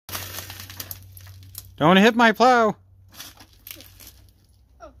Don't hit my plow.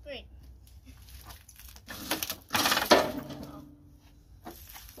 Oh, great.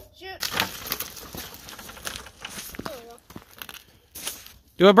 Shoot. There we go.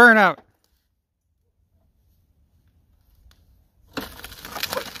 Do a burnout.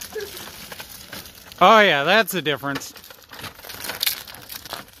 Oh yeah, that's the difference.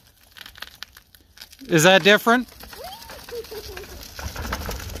 Is that different?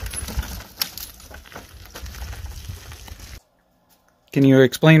 Can you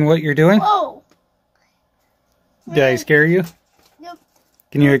explain what you're doing? Whoa! Did I scare you? Yep.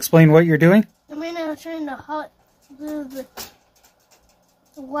 Can you explain what you're doing? I'm right now trying to hot glue the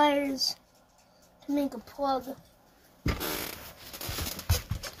wires to make a plug.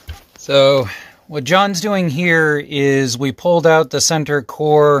 So, what John's doing here is we pulled out the center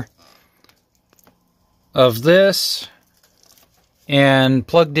core of this and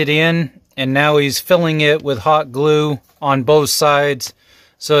plugged it in, and now he's filling it with hot glue on both sides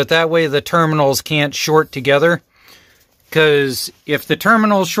so that way the terminals can't short together, because if the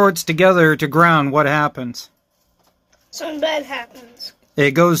terminal shorts together to ground, what happens? Something bad happens.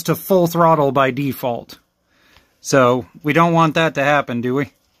 It goes to full throttle by default. So we don't want that to happen, do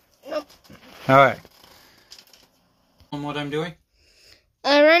we? Nope. Alright. What I'm doing?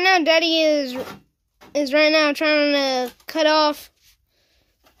 Right now Daddy is right now trying to cut off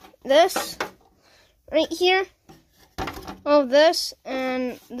this right here. Oh, this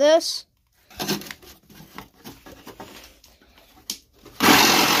and this.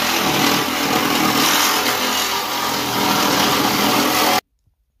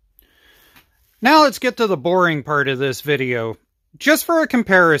 Now let's get to the boring part of this video. Just for a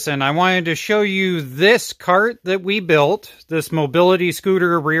comparison, I wanted to show you this cart that we built, this mobility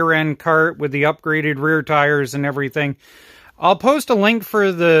scooter rear end cart with the upgraded rear tires and everything. I'll post a link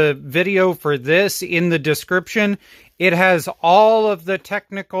for the video for this in the description. It has all of the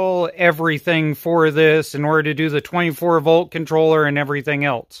technical everything for this in order to do the 24-volt controller and everything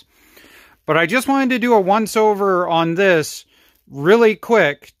else. But I just wanted to do a once-over on this really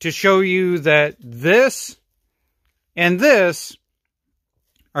quick to show you that this and this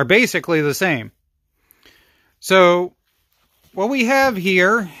are basically the same. So what we have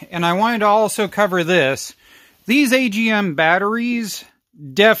here, and I wanted to also cover this, these AGM batteries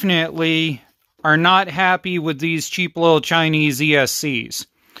definitely are not happy with these cheap little Chinese ESCs.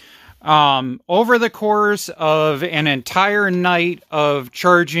 Over the course of an entire night of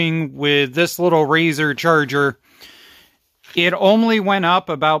charging with this little Razor charger, it only went up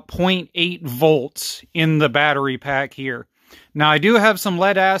about 0.8 volts in the battery pack here. Now, I do have some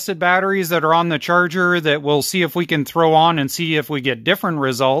lead acid batteries that are on the charger that we'll see if we can throw on and see if we get different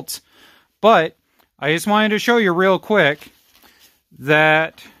results. But I just wanted to show you real quick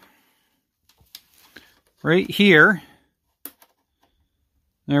that right here,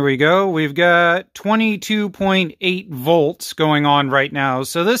 there we go, we've got 22.8 volts going on right now.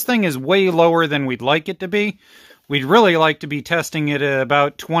 So this thing is way lower than we'd like it to be. We'd really like to be testing it at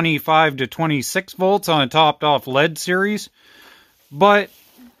about 25 to 26 volts on a topped off lead series. But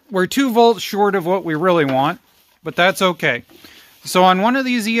we're 2 volts short of what we really want, but that's okay. So on one of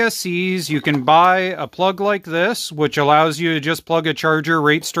these ESCs, you can buy a plug like this, which allows you to just plug a charger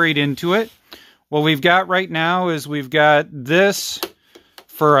right straight into it. What we've got right now is we've got this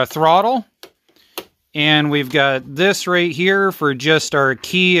for a throttle, and we've got this right here for just our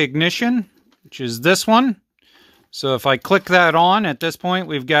key ignition, which is this one. So if I click that on, at this point,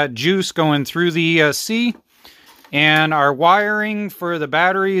 we've got juice going through the ESC. And our wiring for the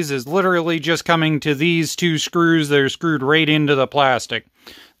batteries is literally just coming to these two screws that are screwed right into the plastic.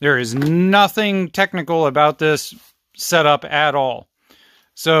 There is nothing technical about this setup at all.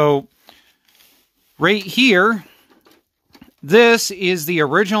 So right here, this is the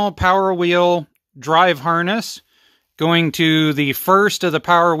original Power Wheel drive harness going to the first of the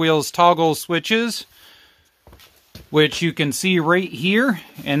Power Wheel's toggle switches, which you can see right here.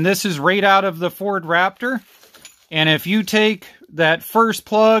 And this is right out of the Ford Raptor. And if you take that first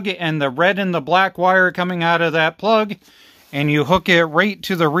plug and the red and the black wire coming out of that plug, and you hook it right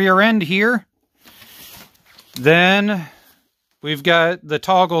to the rear end here, then we've got the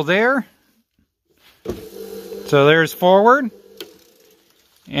toggle there. So there's forward.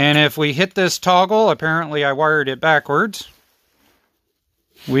 And if we hit this toggle, apparently I wired it backwards,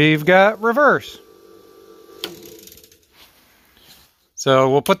 we've got reverse.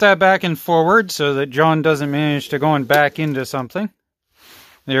 So we'll put that back and forward so that John doesn't manage to go back into something.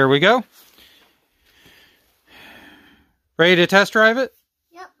 There we go. Ready to test drive it?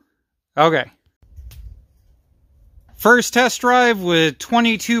 Yep. Okay. First test drive with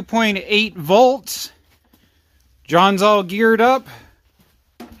 22.8 volts. John's all geared up.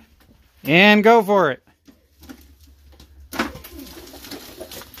 And go for it.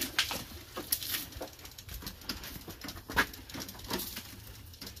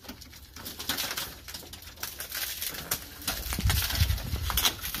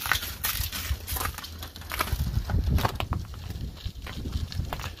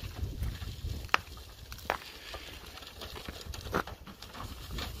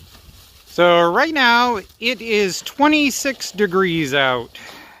 So right now it is 26 degrees out.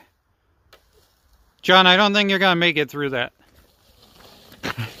 John, I don't think you're going to make it through that.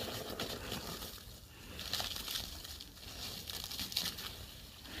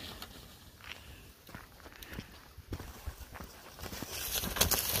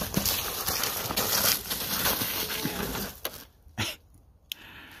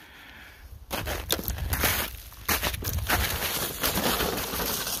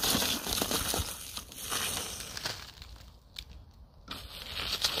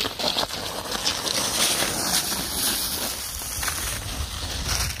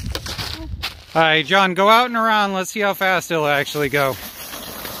 Alright, John, go out and around. Let's see how fast it'll actually go.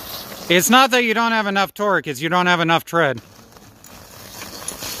 It's not that you don't have enough torque, it's you don't have enough tread.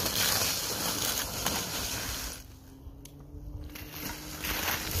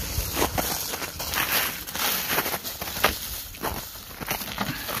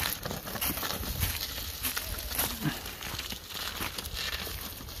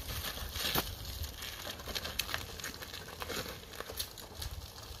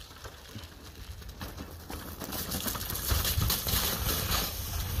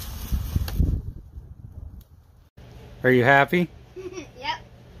 Are you happy? Yep.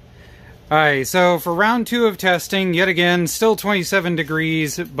 Alright, so for round 2 of testing, yet again, still 27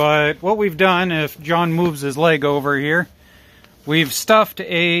 degrees, but what we've done, if John moves his leg over here, we've stuffed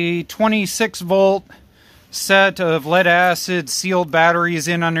a 26 volt set of lead acid sealed batteries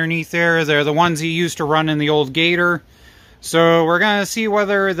in underneath there. They're the ones he used to run in the old Gator. So we're going to see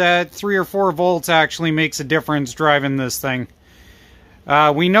whether that 3 or 4 volts actually makes a difference driving this thing.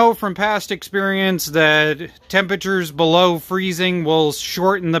 We know from past experience that temperatures below freezing will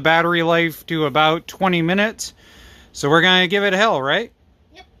shorten the battery life to about 20 minutes. So we're going to give it hell, right?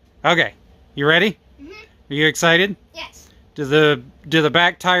 Yep. Okay. You ready? Mm-hmm. Are you excited? Yes. Do the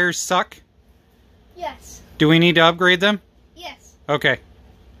back tires suck? Yes. Do we need to upgrade them? Yes. Okay.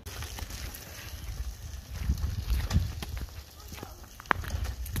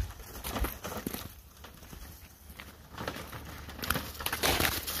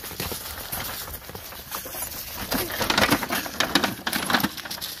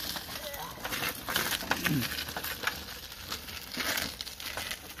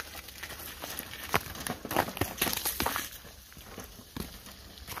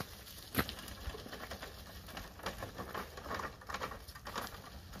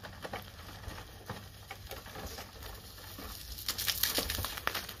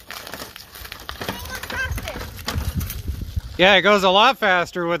 Yeah, it goes a lot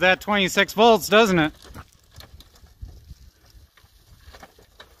faster with that 26 volts, doesn't it?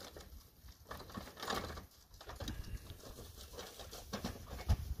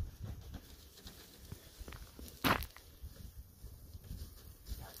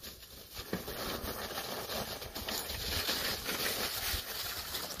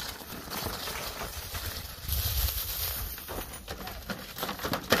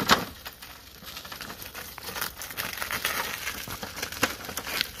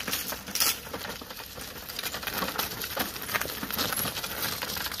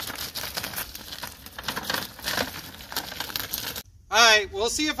 Alright, we'll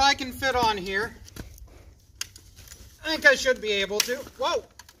see if I can fit on here. I think I should be able to. Whoa!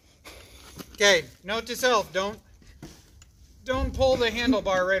 Okay, note to self, don't pull the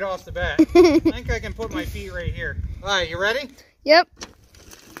handlebar right off the bat. I think I can put my feet right here. Alright, you ready? Yep.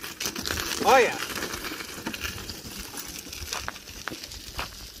 Oh yeah.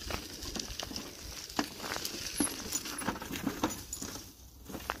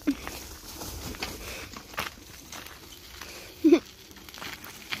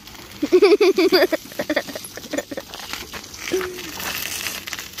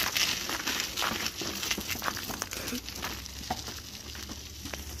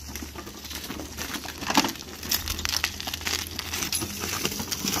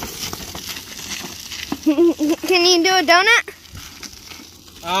 Can you do a donut?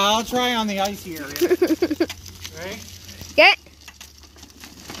 I'll try on the icy area. Ready? Okay.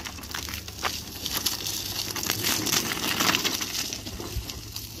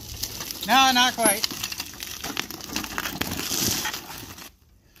 No, not quite.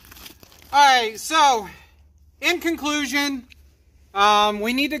 Alright, so in conclusion,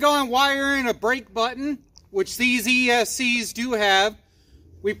 we need to go and wire in a brake button, which these ESCs do have.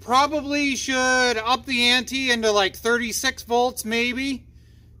 We probably should up the ante into like 36 volts maybe,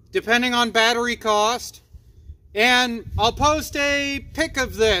 depending on battery cost. And I'll post a pic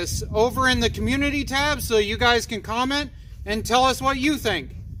of this over in the community tab so you guys can comment and tell us what you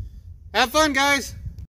think. Have fun, guys!